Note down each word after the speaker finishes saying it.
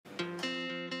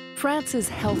France's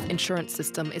health insurance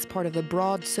system is part of a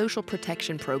broad social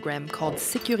protection program called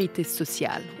Sécurité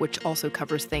sociale, which also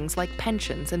covers things like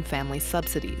pensions and family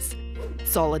subsidies.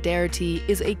 Solidarity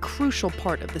is a crucial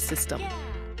part of the system.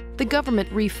 The government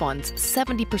refunds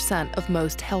 70% of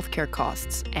most healthcare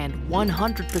costs and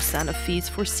 100% of fees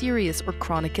for serious or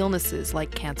chronic illnesses like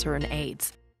cancer and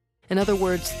AIDS. In other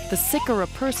words, the sicker a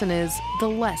person is, the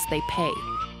less they pay.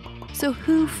 So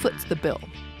who foots the bill?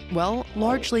 Well,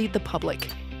 largely the public.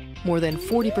 More than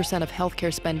 40% of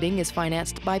healthcare spending is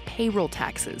financed by payroll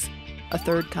taxes. A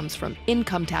third comes from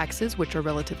income taxes, which are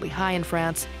relatively high in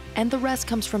France, and the rest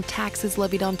comes from taxes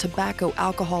levied on tobacco,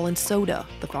 alcohol, and soda,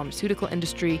 the pharmaceutical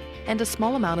industry, and a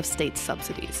small amount of state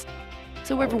subsidies.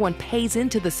 So everyone pays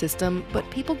into the system, but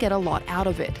people get a lot out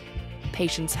of it.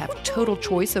 Patients have total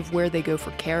choice of where they go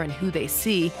for care and who they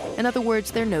see. In other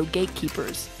words, there are no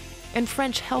gatekeepers. And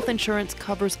French health insurance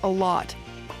covers a lot.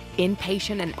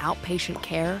 Inpatient and outpatient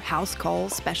care, house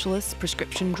calls, specialists,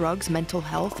 prescription drugs, mental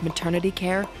health, maternity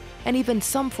care, and even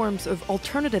some forms of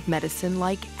alternative medicine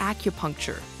like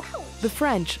acupuncture. The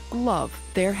French love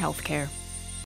their healthcare.